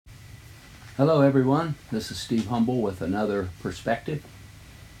Hello everyone, this is Steve Humble with another perspective.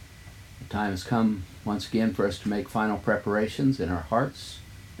 The time has come once again for us to make final preparations in our hearts,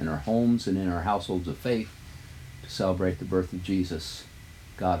 in our homes, and in our households of faith to celebrate the birth of Jesus,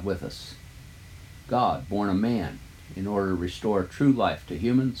 God with us. God, born a man, in order to restore true life to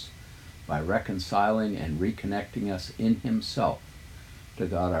humans by reconciling and reconnecting us in Himself to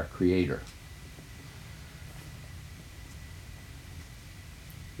God our Creator.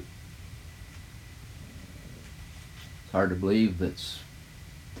 It's hard to believe that it's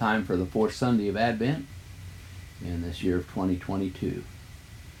time for the fourth Sunday of Advent in this year of 2022.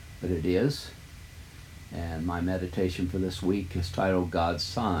 But it is, and my meditation for this week is titled God's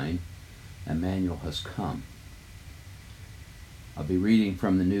Sign, Immanuel Has Come. I'll be reading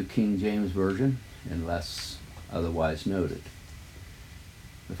from the New King James Version unless otherwise noted.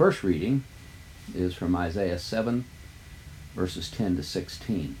 The first reading is from Isaiah 7, verses 10 to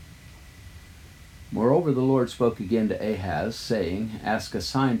 16. Moreover, the Lord spoke again to Ahaz, saying, Ask a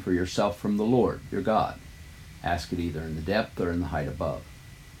sign for yourself from the Lord, your God. Ask it either in the depth or in the height above.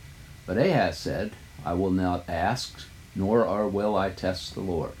 But Ahaz said, I will not ask, nor will I test the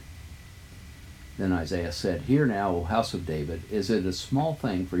Lord. Then Isaiah said, Hear now, O house of David, is it a small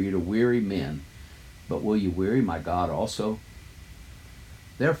thing for you to weary men, but will you weary my God also?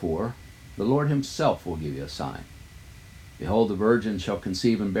 Therefore, the Lord Himself will give you a sign. Behold, the virgin shall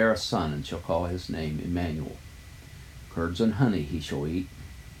conceive and bear a son, and shall call his name Immanuel. Curds and honey he shall eat,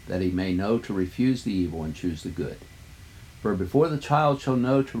 that he may know to refuse the evil and choose the good. For before the child shall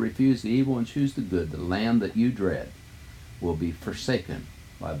know to refuse the evil and choose the good, the land that you dread will be forsaken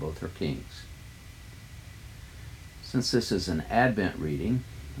by both her kings. Since this is an Advent reading,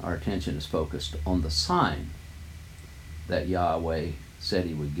 our attention is focused on the sign that Yahweh said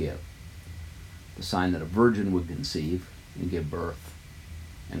He would give. The sign that a virgin would conceive and give birth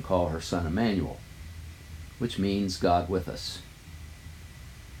and call her son Immanuel, which means God with us.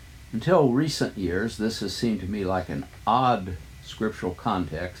 Until recent years, this has seemed to me like an odd scriptural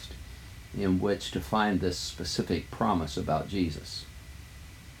context in which to find this specific promise about Jesus,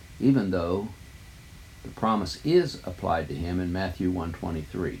 even though the promise is applied to Him in Matthew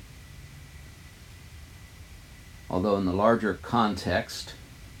 1:23. Although in the larger context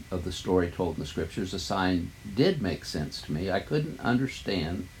of the story told in the scriptures, the sign did make sense to me, I couldn't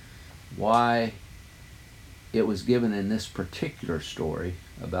understand why it was given in this particular story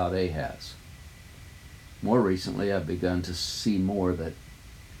about Ahaz. More recently, I've begun to see more that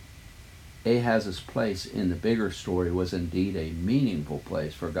Ahaz's place in the bigger story was indeed a meaningful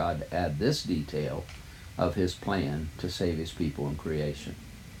place for God to add this detail of His plan to save His people in creation.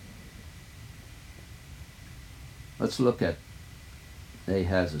 Let's look at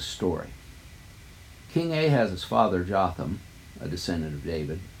Ahaz's story. King Ahaz's father, Jotham, a descendant of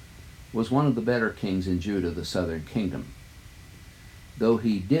David, was one of the better kings in Judah, the southern kingdom, though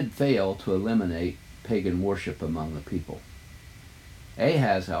he did fail to eliminate pagan worship among the people.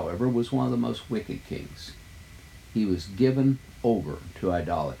 Ahaz, however, was one of the most wicked kings. He was given over to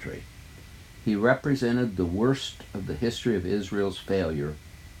idolatry. He represented the worst of the history of Israel's failure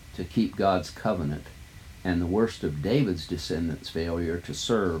to keep God's covenant, and the worst of David's descendants' failure to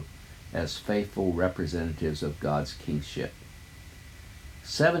serve as faithful representatives of God's kingship.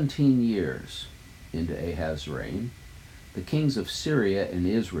 17 years into Ahaz's reign, the kings of Syria and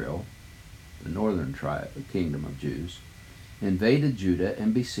Israel, the northern kingdom of Jews, invaded Judah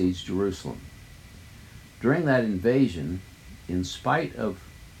and besieged Jerusalem. During that invasion, in spite of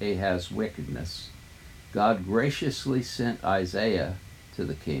Ahaz's wickedness, God graciously sent Isaiah to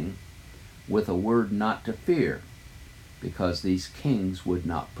the king with a word not to fear, because these kings would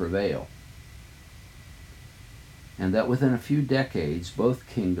not prevail, and that within a few decades both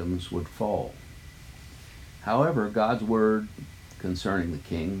kingdoms would fall. However, God's word concerning the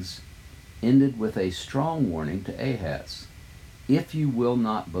kings ended with a strong warning to Ahaz. If you will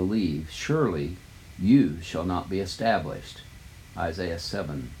not believe, surely you shall not be established. Isaiah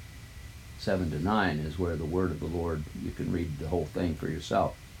 7:7-9 is where the word of the Lord, you can read the whole thing for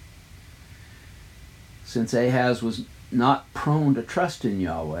yourself. Since Ahaz was not prone to trust in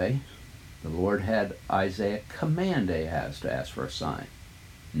Yahweh, the Lord had Isaiah command Ahaz to ask for a sign,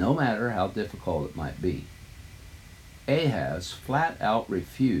 no matter how difficult it might be. Ahaz flat out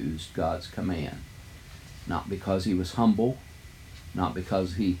refused God's command, not because he was humble, not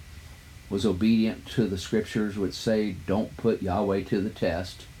because he was obedient to the scriptures which say don't put Yahweh to the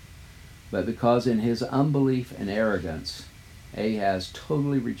test, but because in his unbelief and arrogance, Ahaz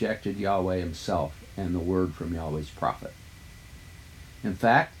totally rejected Yahweh Himself and the word from Yahweh's prophet. In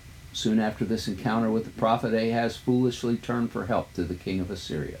fact, soon after this encounter with the prophet, Ahaz foolishly turned for help to the king of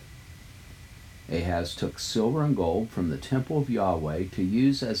Assyria. Ahaz took silver and gold from the temple of Yahweh to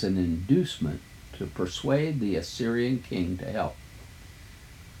use as an inducement to persuade the Assyrian king to help.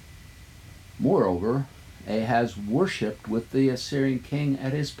 Moreover, Ahaz worshipped with the Assyrian king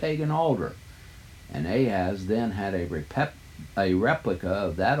at his pagan altar, and Ahaz then had a replica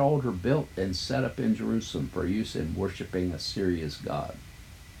of that altar built and set up in Jerusalem for use in worshiping Assyria's god.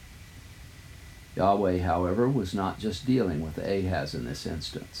 Yahweh, however, was not just dealing with Ahaz in this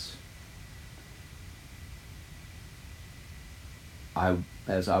instance.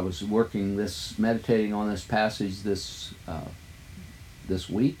 As I was meditating on this passage this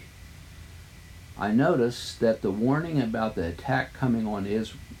week, I noticed that the warning about the attack coming on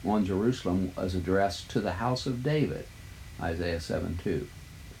Jerusalem was addressed to the house of David, Isaiah 7:2.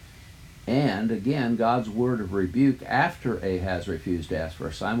 And again, God's word of rebuke after Ahaz refused to ask for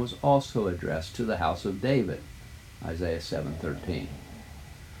a sign was also addressed to the house of David, Isaiah 7:13.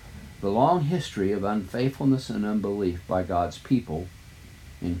 The long history of unfaithfulness and unbelief by God's people,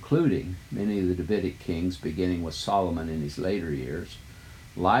 including many of the Davidic kings, beginning with Solomon in his later years,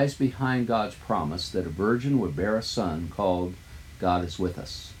 lies behind God's promise that a virgin would bear a son called God is with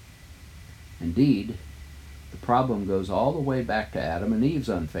us. Indeed, the problem goes all the way back to Adam and Eve's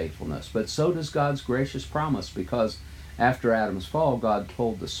unfaithfulness, but so does God's gracious promise, because after Adam's fall, God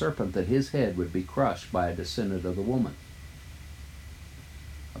told the serpent that his head would be crushed by a descendant of the woman.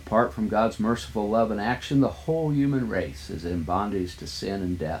 Apart from God's merciful love and action, the whole human race is in bondage to sin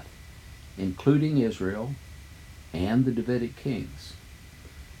and death, including Israel and the Davidic kings.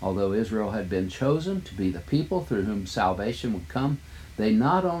 Although Israel had been chosen to be the people through whom salvation would come, they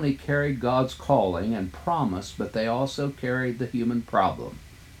not only carried God's calling and promise, but they also carried the human problem,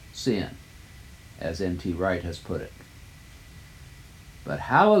 sin, as N.T. Wright has put it. But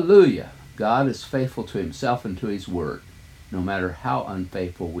hallelujah, God is faithful to himself and to his word, no matter how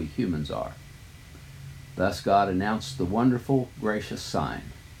unfaithful we humans are. Thus God announced the wonderful, gracious sign,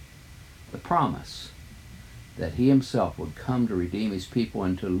 the promise that he himself would come to redeem his people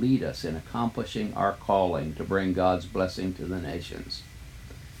and to lead us in accomplishing our calling to bring God's blessing to the nations.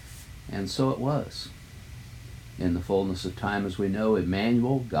 And so it was. In the fullness of time, as we know,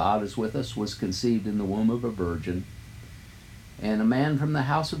 Immanuel, God is with us, was conceived in the womb of a virgin, and a man from the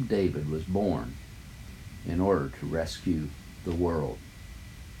house of David was born in order to rescue the world.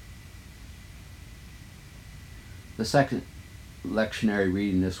 The second lectionary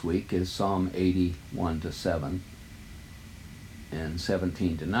reading this week is Psalm 81-7 and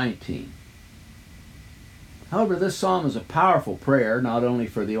 17-19. However, this psalm is a powerful prayer, not only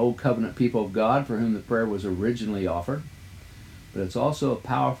for the Old Covenant people of God, for whom the prayer was originally offered, but it's also a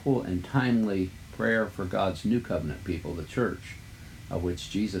powerful and timely prayer for God's New Covenant people, the church, of which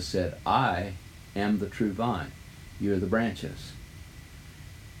Jesus said, I am the true vine, you are the branches.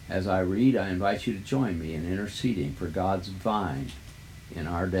 As I read, I invite you to join me in interceding for God's vine in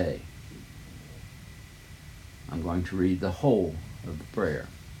our day. I'm going to read the whole of the prayer.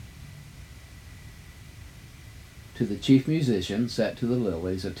 To the chief musician, set to the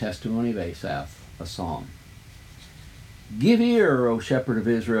lilies, a testimony of Asaph, a psalm. Give ear, O shepherd of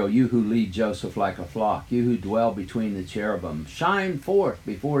Israel, you who lead Joseph like a flock, you who dwell between the cherubim. Shine forth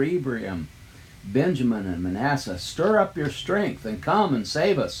before Ephraim, Benjamin and Manasseh. Stir up your strength and come and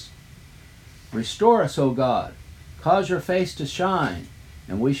save us. Restore us, O God. Cause your face to shine,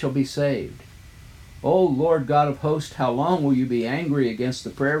 and we shall be saved. O Lord God of hosts, how long will you be angry against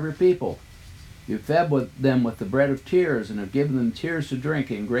the prayer of your people? You fed them with the bread of tears and have given them tears to drink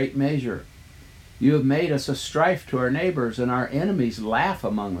in great measure. You have made us a strife to our neighbors, and our enemies laugh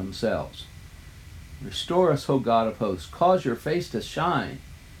among themselves. Restore us, O God of hosts. Cause your face to shine,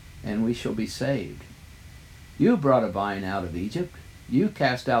 and we shall be saved. You brought a vine out of Egypt. You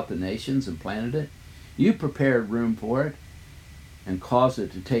cast out the nations and planted it. You prepared room for it and caused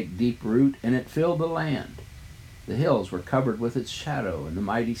it to take deep root, and it filled the land. The hills were covered with its shadow, and the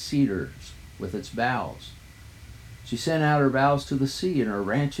mighty cedars with its boughs. She sent out her boughs to the sea and her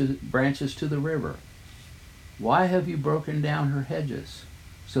branches to the river. Why have you broken down her hedges,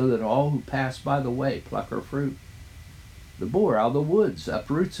 so that all who pass by the way pluck her fruit? The boar out of the woods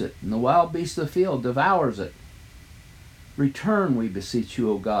uproots it, and the wild beast of the field devours it. Return, we beseech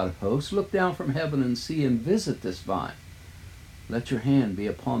you, O God of hosts. Look down from heaven and see and visit this vine. Let your hand be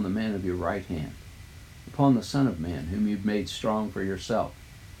upon the man of your right hand, upon the Son of Man, whom you've made strong for yourself.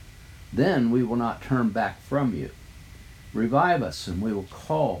 Then we will not turn back from you. Revive us, and we will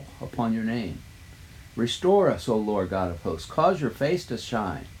call upon your name. Restore us, O Lord God of hosts. Cause your face to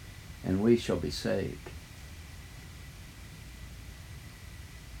shine, and we shall be saved.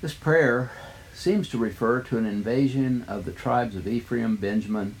 This prayer seems to refer to an invasion of the tribes of Ephraim,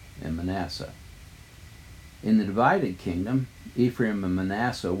 Benjamin, and Manasseh. In the divided kingdom, Ephraim and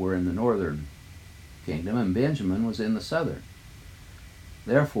Manasseh were in the northern kingdom, and Benjamin was in the southern.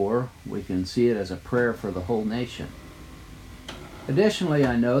 Therefore, we can see it as a prayer for the whole nation. Additionally,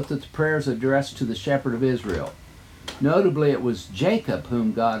 I note that the prayer is addressed to the shepherd of Israel. Notably, it was Jacob,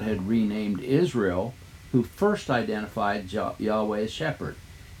 whom God had renamed Israel, who first identified Yahweh as shepherd,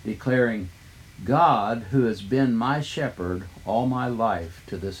 declaring, "God, who has been my shepherd all my life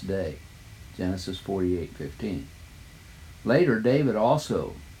to this day." Genesis 48:15. Later, David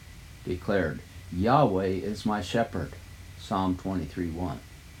also declared, "Yahweh is my shepherd." Psalm 23:1.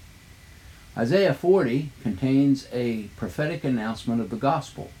 Isaiah 40 contains a prophetic announcement of the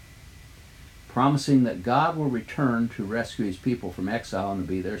gospel, promising that God will return to rescue his people from exile and to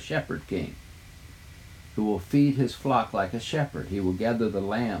be their shepherd king, who will feed his flock like a shepherd. He will gather the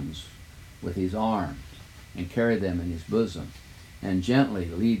lambs with his arms and carry them in his bosom, and gently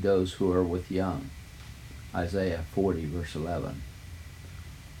lead those who are with young. Isaiah 40, verse 11.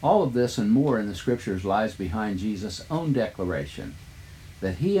 All of this and more in the scriptures lies behind Jesus' own declaration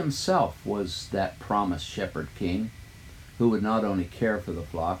that he himself was that promised shepherd king who would not only care for the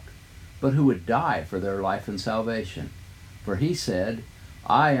flock, but who would die for their life and salvation. For he said,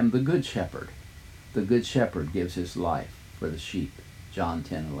 "I am the good shepherd. The good shepherd gives his life for the sheep." John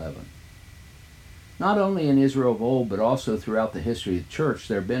 10:11. Not only in Israel of old, but also throughout the history of the church,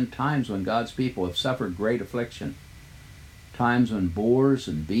 there have been times when God's people have suffered great affliction. Times when boars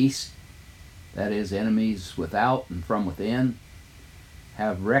and beasts, that is, enemies without and from within,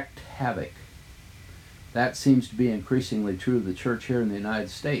 have wreaked havoc. That seems to be increasingly true of the church here in the United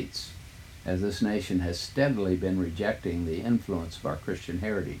States, as this nation has steadily been rejecting the influence of our Christian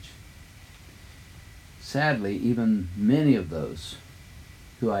heritage. Sadly, even many of those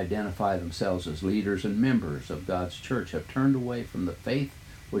who identify themselves as leaders and members of God's church have turned away from the faith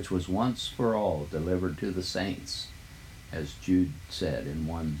which was once for all delivered to the saints, as Jude said in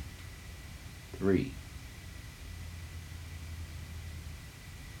 1:3.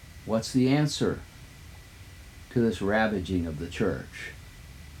 What's the answer to this ravaging of the church?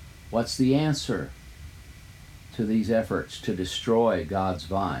 What's the answer to these efforts to destroy God's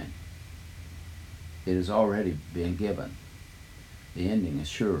vine? It has already been given. The ending is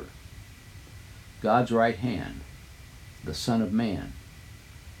sure. God's right hand, the Son of Man,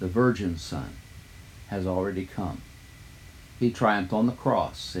 the Virgin Son, has already come. He triumphed on the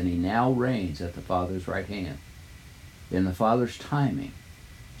cross, and he now reigns at the Father's right hand. In the Father's timing,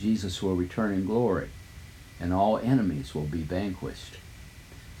 Jesus will return in glory, and all enemies will be vanquished.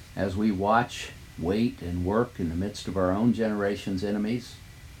 As we watch, wait, and work in the midst of our own generation's enemies,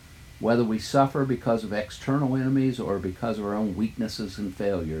 whether we suffer because of external enemies or because of our own weaknesses and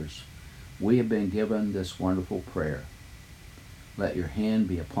failures, we have been given this wonderful prayer. Let your hand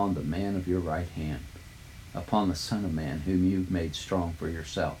be upon the man of your right hand, upon the Son of Man whom you've made strong for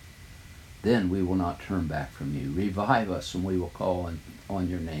yourself. Then we will not turn back from you. Revive us and we will call on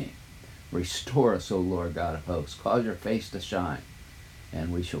your name. Restore us, O Lord God of hosts. Cause your face to shine,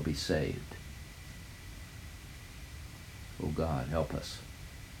 and we shall be saved. O God, help us.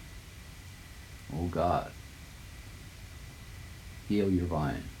 O God, heal your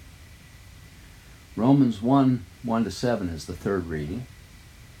vine. Romans 1:1-7 is the third reading.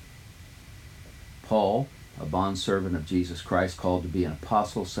 Paul, a bondservant of Jesus Christ, called to be an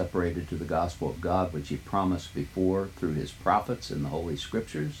apostle, separated to the gospel of God, which he promised before through his prophets in the Holy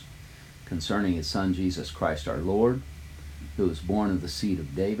Scriptures, concerning his Son Jesus Christ our Lord, who was born of the seed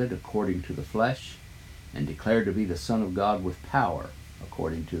of David according to the flesh, and declared to be the Son of God with power,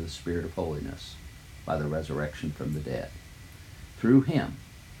 according to the Spirit of holiness, by the resurrection from the dead. Through him,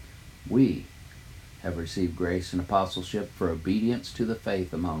 we have received grace and apostleship for obedience to the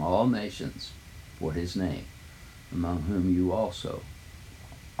faith among all nations for his name, among whom you also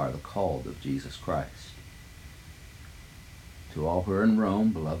are the called of Jesus Christ. To all who are in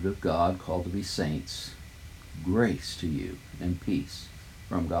Rome, beloved of God, called to be saints, grace to you and peace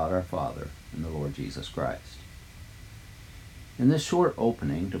from God our Father and the Lord Jesus Christ. In this short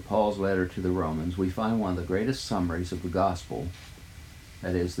opening to Paul's letter to the Romans, we find one of the greatest summaries of the gospel,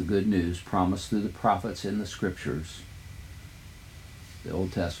 that is, the good news promised through the prophets in the Scriptures, the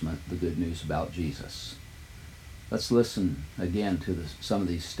Old Testament, the good news about Jesus. Let's listen again to some of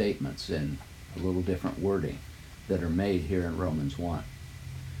these statements in a little different wording that are made here in Romans 1.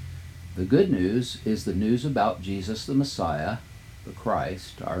 The good news is the news about Jesus the Messiah, the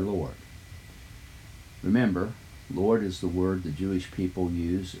Christ, our Lord. Remember, Lord is the word the Jewish people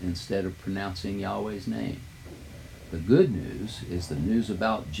use instead of pronouncing Yahweh's name. The good news is the news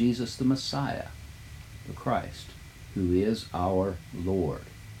about Jesus the Messiah, the Christ, who is our Lord.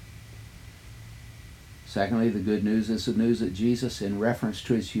 Secondly, the good news is the news that Jesus, in reference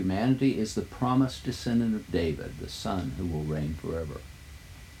to his humanity, is the promised descendant of David, the Son who will reign forever.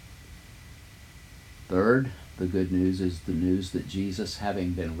 Third, the good news is the news that Jesus,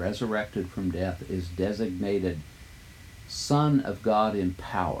 having been resurrected from death, is designated Son of God in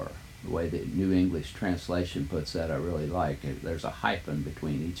power. The way the New English translation puts that I really like. There's a hyphen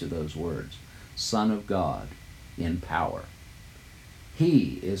between each of those words. Son of God in power.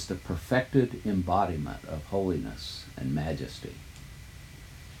 He is the perfected embodiment of holiness and majesty.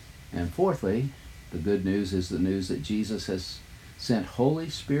 And fourthly, the good news is the news that Jesus has sent Holy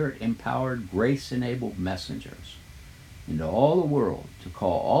Spirit-empowered, grace-enabled messengers into all the world to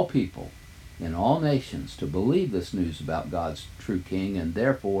call all people in all nations to believe this news about God's true King, and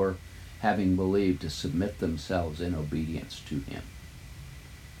therefore, having believed, to submit themselves in obedience to him.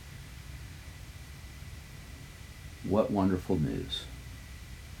 What wonderful news.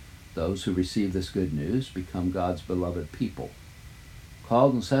 Those who receive this good news become God's beloved people,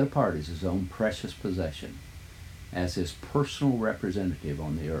 called and set apart as his own precious possession, as his personal representative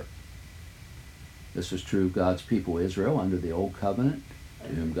on the earth. This was true of God's people Israel under the Old Covenant, to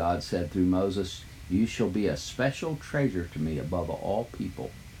whom God said through Moses, "You shall be a special treasure to me above all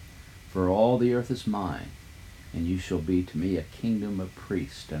people, for all the earth is mine, and you shall be to me a kingdom of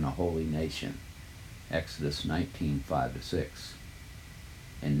priests and a holy nation." Exodus 19:5-6.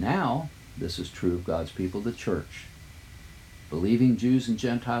 And now, this is true of God's people, the church, believing Jews and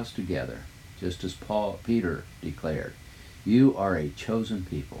Gentiles together, just as Peter declared, "You are a chosen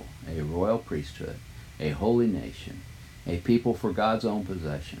people, a royal priesthood, a holy nation, a people for God's own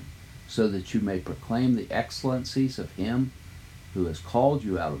possession, so that you may proclaim the excellencies of him who has called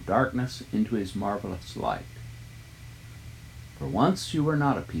you out of darkness into his marvelous light. For once you were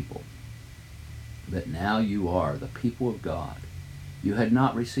not a people, but now you are the people of God. You had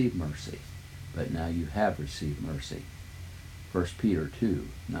not received mercy, but now you have received mercy." 1 Peter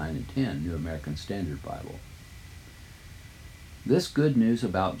 2:9-10, New American Standard Bible. This good news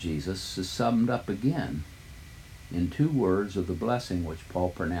about Jesus is summed up again in two words of the blessing which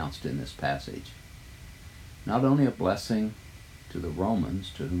Paul pronounced in this passage. Not only a blessing to the Romans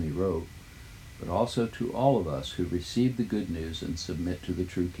to whom he wrote, but also to all of us who receive the good news and submit to the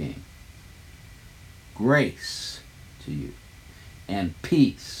true King. Grace to you and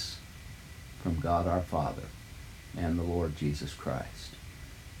peace from God our Father and the Lord Jesus Christ.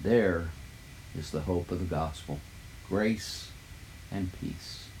 There is the hope of the gospel. Grace and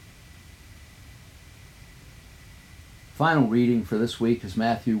peace. Final reading for this week is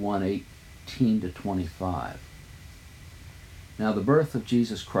Matthew 1:18-25. Now the birth of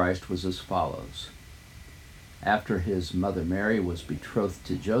Jesus Christ was as follows. After his mother Mary was betrothed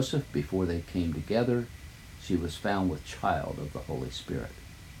to Joseph, before they came together, she was found with child of the Holy Spirit.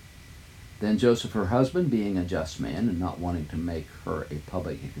 Then Joseph, her husband, being a just man and not wanting to make her a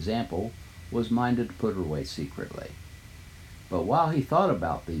public example, was minded to put her away secretly. But while he thought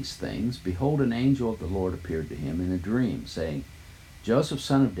about these things, behold, an angel of the Lord appeared to him in a dream, saying, "Joseph,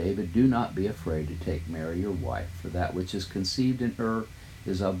 son of David, do not be afraid to take Mary your wife, for that which is conceived in her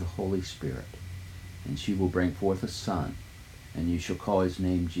is of the Holy Spirit. And she will bring forth a son, and you shall call his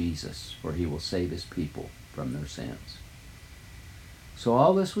name Jesus, for he will save his people from their sins." So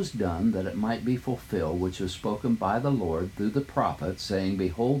all this was done that it might be fulfilled, which was spoken by the Lord through the prophet, saying,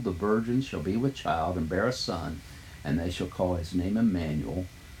 "Behold, the virgin shall be with child and bear a son, and they shall call his name Immanuel,"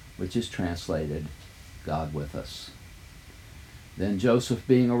 which is translated, God with us. Then Joseph,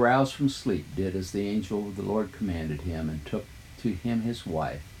 being aroused from sleep, did as the angel of the Lord commanded him, and took to him his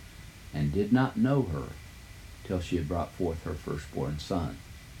wife, and did not know her till she had brought forth her firstborn son.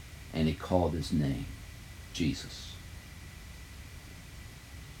 And he called his name Jesus.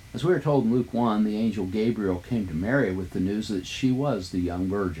 As we are told in Luke 1, the angel Gabriel came to Mary with the news that she was the young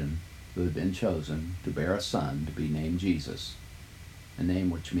virgin who had been chosen to bear a son to be named Jesus, a name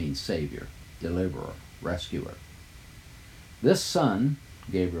which means Savior, Deliverer, Rescuer. This son,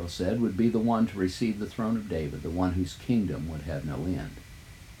 Gabriel said, would be the one to receive the throne of David, the one whose kingdom would have no end.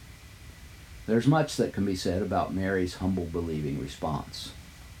 There's much that can be said about Mary's humble believing response.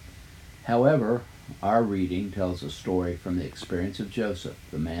 However, our reading tells a story from the experience of Joseph,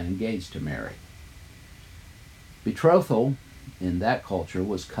 the man engaged to Mary. Betrothal in that culture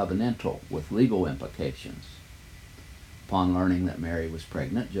was covenantal, with legal implications. Upon learning that Mary was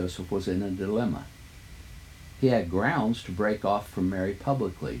pregnant, Joseph was in a dilemma. He had grounds to break off from Mary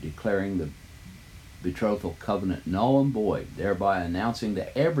publicly, declaring the betrothal covenant null and void, thereby announcing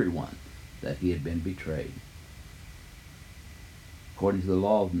to everyone that he had been betrayed. According to the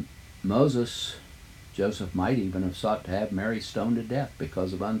law of Moses, Joseph might even have sought to have Mary stoned to death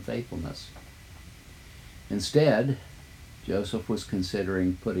because of unfaithfulness. Instead, Joseph was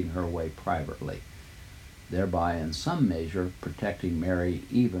considering putting her away privately, thereby in some measure protecting Mary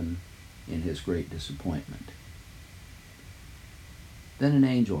even in his great disappointment. Then an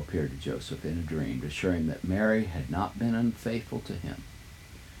angel appeared to Joseph in a dream to assure him that Mary had not been unfaithful to him.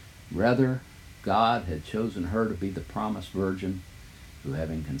 Rather, God had chosen her to be the promised virgin who,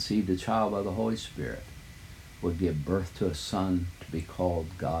 having conceived a child by the Holy Spirit, would give birth to a son to be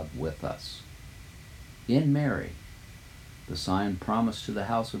called God with us. In Mary, the sign promised to the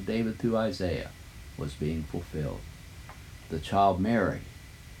house of David through Isaiah was being fulfilled. The child Mary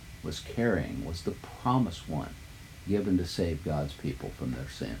was carrying was the promised one given to save God's people from their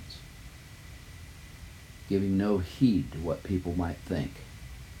sins. Giving no heed to what people might think,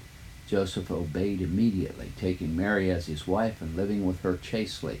 Joseph obeyed immediately, taking Mary as his wife and living with her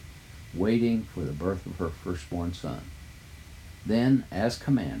chastely, waiting for the birth of her firstborn son. Then, as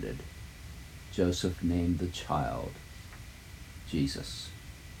commanded, Joseph named the child Jesus.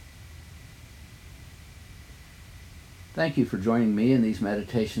 Thank you for joining me in these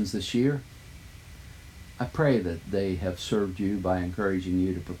meditations this year. I pray that they have served you by encouraging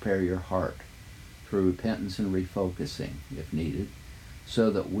you to prepare your heart through repentance and refocusing, if needed, so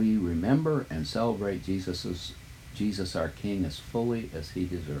that we remember and celebrate Jesus our King as fully as he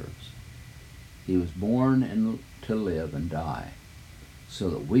deserves. He was born to live and die so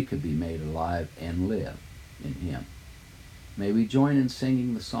that we could be made alive and live in him. May we join in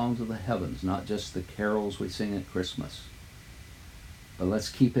singing the songs of the heavens, not just the carols we sing at Christmas. But let's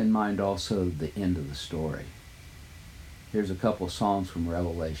keep in mind also the end of the story. Here's a couple of songs from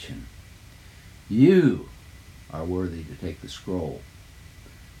Revelation. You are worthy to take the scroll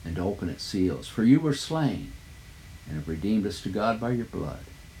and to open its seals, for you were slain and have redeemed us to God by your blood,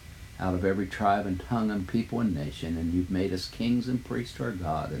 out of every tribe and tongue and people and nation, and you've made us kings and priests to our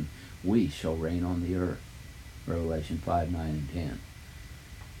God, and we shall reign on the earth. Revelation 5, 9, and 10.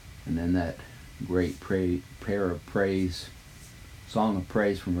 And then that great prayer of praise, song of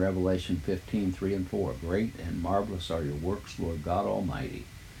praise from Revelation 15, 3 and 4. Great and marvelous are your works, Lord God Almighty.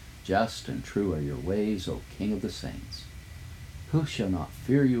 Just and true are your ways, O King of the saints. Who shall not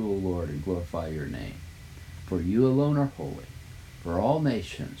fear you, O Lord, and glorify your name? For you alone are holy. For all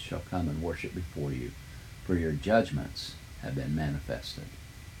nations shall come and worship before you, for your judgments have been manifested.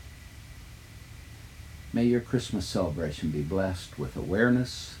 May your Christmas celebration be blessed with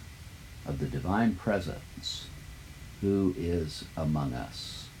awareness of the divine presence who is among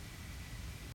us.